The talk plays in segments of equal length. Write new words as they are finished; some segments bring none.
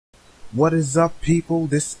What is up, people?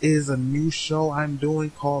 This is a new show I'm doing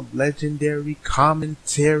called Legendary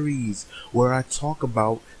Commentaries, where I talk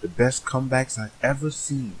about the best comebacks I've ever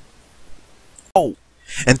seen. Oh,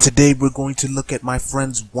 and today we're going to look at my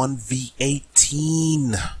friend's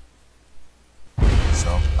 1v18.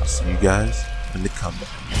 So, I'll see you guys in the comeback.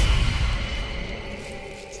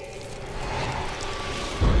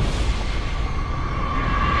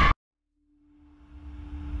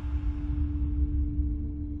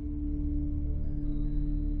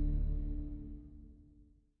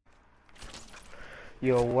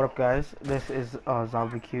 Yo, what up guys? This is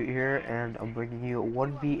Zombie Cute here, and I'm bringing you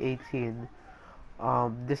 1v18.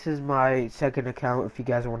 This is my second account if you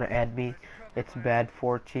guys want to add me. It's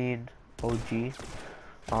Bad14 OG.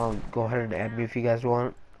 Go ahead and add me if you guys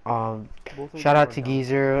want. Shout out to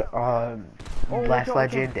Geezer, Blast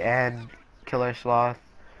Legend, and Killer Sloth.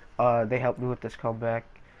 They helped me with this comeback.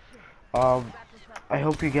 I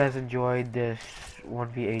hope you guys enjoyed this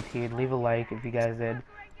 1v18. Leave a like if you guys did,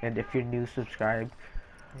 and if you're new, subscribe.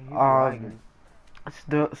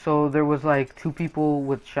 So there was like two people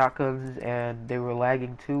with shotguns and they were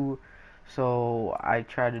lagging too, so I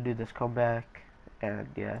tried to do this comeback, and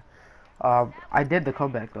yeah, I did the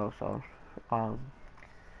comeback though. So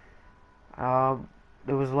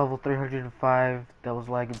it was level 305 that was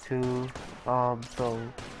lagging too. So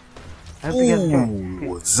I hope you guys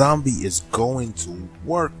enjoy. Zombie is going to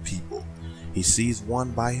work, people. He sees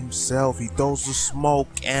one by himself, he throws the smoke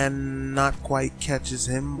and not quite catches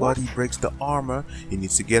him, but he breaks the armor. He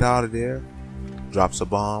needs to get out of there. Drops a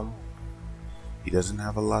bomb. He doesn't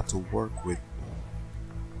have a lot to work with.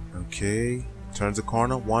 Okay, turns the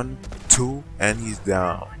corner, 1, 2, and he's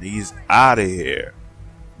down. He's out of here.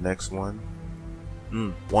 Next one.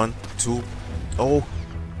 1, 2. Oh,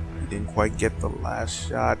 he didn't quite get the last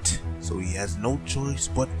shot, so he has no choice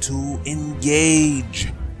but to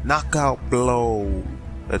engage. Knockout blow.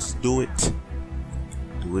 Let's do it.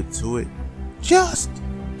 Do it to it. Just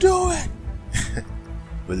do it.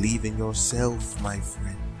 Believe in yourself, my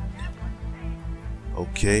friend.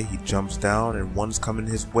 Okay, he jumps down and one's coming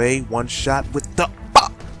his way. One shot with the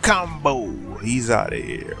pop combo. He's out of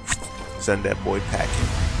here. Send that boy packing.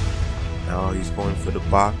 Now he's going for the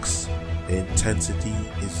box. The intensity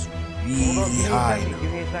is really high. Give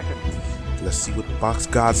me a second. Let's see what the box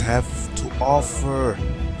gods have to offer.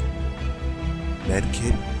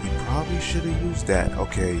 Medkit, he probably should have used that.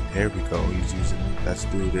 Okay, there we go. He's using it. Let's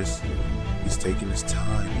do this. He's taking his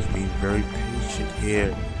time. He's being very patient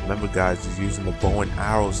here. Remember, guys, he's using the bow and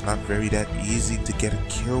arrows. Not very that easy to get a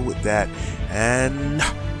kill with that. And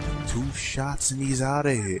 2 shots and he's out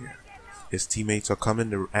of here. His teammates are coming.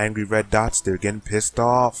 The angry red dots. They're getting pissed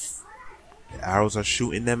off. The arrows are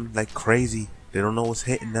shooting them like crazy. They don't know what's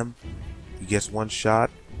hitting them. He gets 1 shot.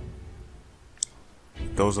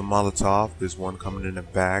 Throws a Molotov. There's one coming in the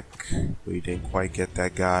back, but he didn't quite get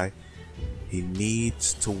that guy. He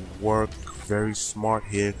needs to work very smart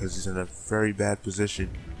here because he's in a very bad position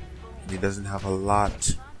and he doesn't have a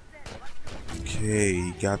lot. Okay,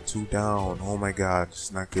 he got 2 down. Oh my god,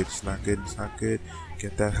 it's not good, it's not good, it's not good.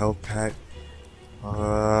 Get that health pack.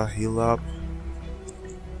 Heal up.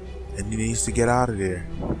 And he needs to get out of there.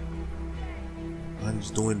 He's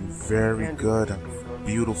doing very good.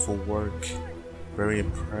 Beautiful work. Very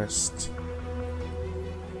impressed.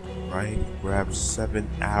 Right, grabs 7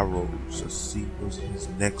 arrows. Let's see what his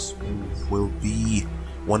next move will be.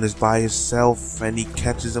 One is by himself and he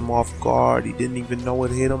catches him off guard. He didn't even know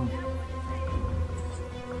it hit him.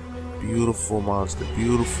 Beautiful monster,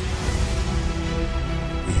 beautiful.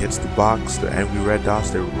 He hits the box. The angry red dots,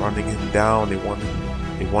 they're running him down. They want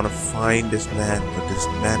to find this man, but this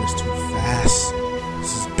man is too fast.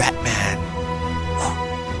 This is Batman.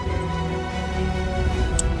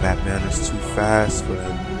 Batman is too fast for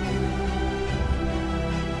him.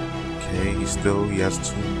 Okay, he has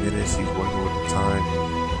 2 minutes. He's working with the time.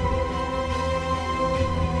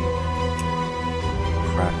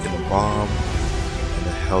 Crafting a bomb and a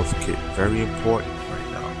health kit. Very important right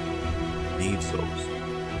now. Needs those.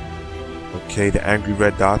 Okay, the angry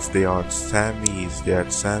red dots, they are on Sammy's. They're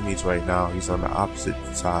at Sammy's right now. He's on the opposite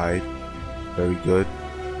side. Very good.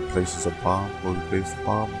 He places a bomb. Will he place the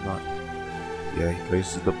bomb or not? Yeah, he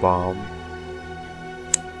places the bomb.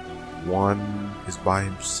 One is by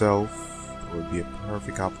himself. It would be a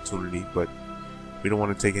perfect opportunity, but we don't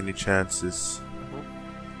want to take any chances.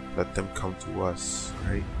 Let them come to us,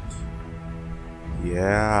 right?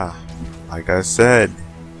 Yeah, like I said.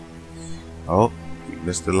 Oh, he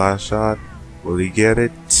missed the last shot. Will he get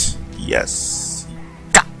it? Yes.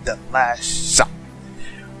 He got the last shot.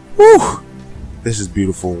 Woo! This is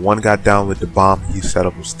beautiful. One got down with the bomb he set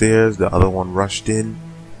up upstairs. The other one rushed in.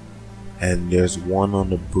 and there's one on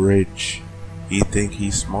the bridge. He think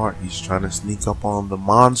he's smart. He's trying to sneak up on the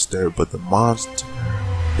monster, but the monster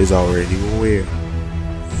is already aware.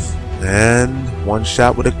 And one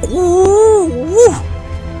shot with a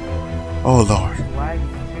oh Lord.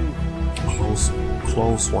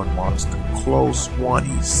 Close one, monster. Close one.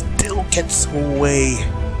 He still gets away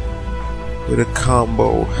with a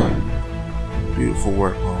combo. Beautiful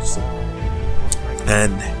work, monster.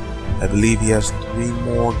 And I believe he has 3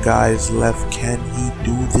 more guys left. Can he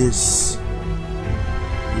do this?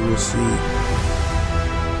 You will see.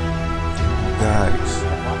 Guys.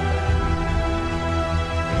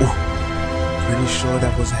 Ooh, pretty sure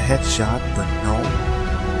that was a headshot, but no.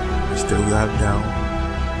 He still got him down.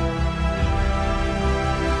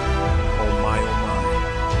 Oh my.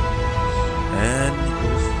 And he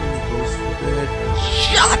goes for the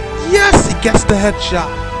headshot. Yes, he gets the headshot.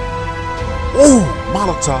 Oh,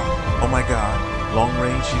 Molotov. Oh my god. Long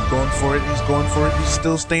range, he's going for it, he's going for it, he's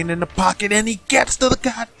still staying in the pocket, and he gets to the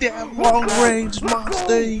goddamn long range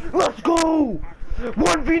monster. Let's go!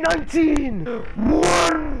 1v19!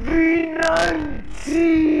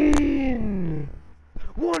 1v19!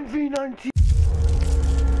 1v19!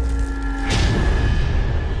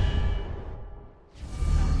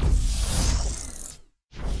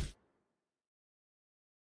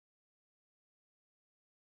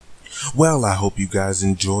 Well, I hope you guys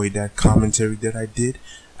enjoyed that commentary that I did.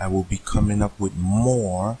 I will be coming up with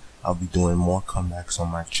more. I'll be doing more comebacks on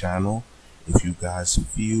my channel. If you guys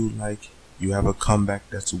feel like you have a comeback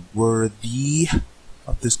that's worthy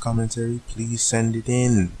of this commentary, please send it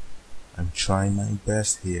in. I'm trying my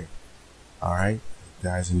best here. Alright,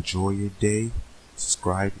 guys, enjoy your day.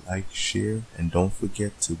 Subscribe, like, share, and don't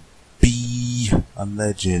forget to be a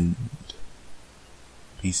legend.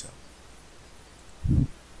 Peace out.